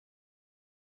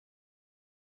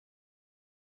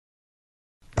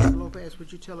Lopez,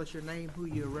 would you tell us your name, who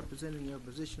you're representing, your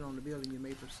position on the bill, and you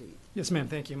may proceed. Yes, ma'am.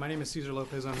 Thank you. My name is Cesar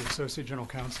Lopez. I'm the Associate General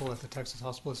Counsel at the Texas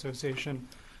Hospital Association.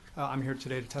 I'm here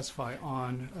today to testify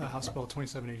on House Bill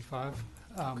 2785.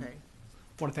 Okay. I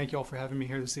want to thank you all for having me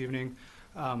here this evening.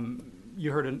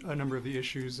 You heard a number of the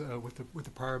issues with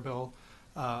the prior bill.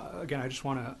 Again, I just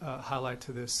want to highlight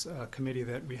to this committee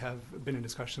that we have been in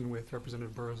discussion with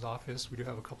Representative Burrow's office. We do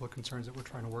have a couple of concerns that we're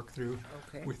trying to work through.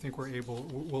 Okay. We think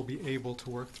we'll be able to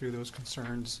work through those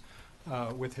concerns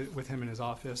with him in his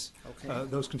office. Okay.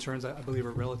 Those concerns, I believe,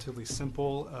 are relatively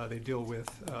simple. They deal with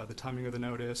the timing of the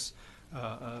notice,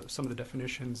 some of the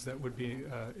definitions that would be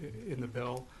in the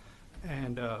bill,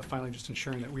 and finally just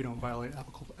ensuring that we don't violate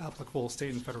applicable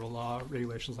state and federal law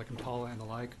regulations like EMTALA and the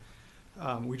like.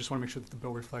 We just want to make sure that the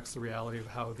bill reflects the reality of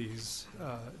how these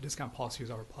discount policies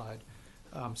are applied.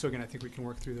 So again, I think we can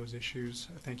work through those issues.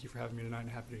 Thank you for having me tonight, and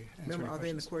happy to answer any questions. Are they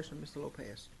in the question, Mr.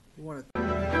 Lopez? You want to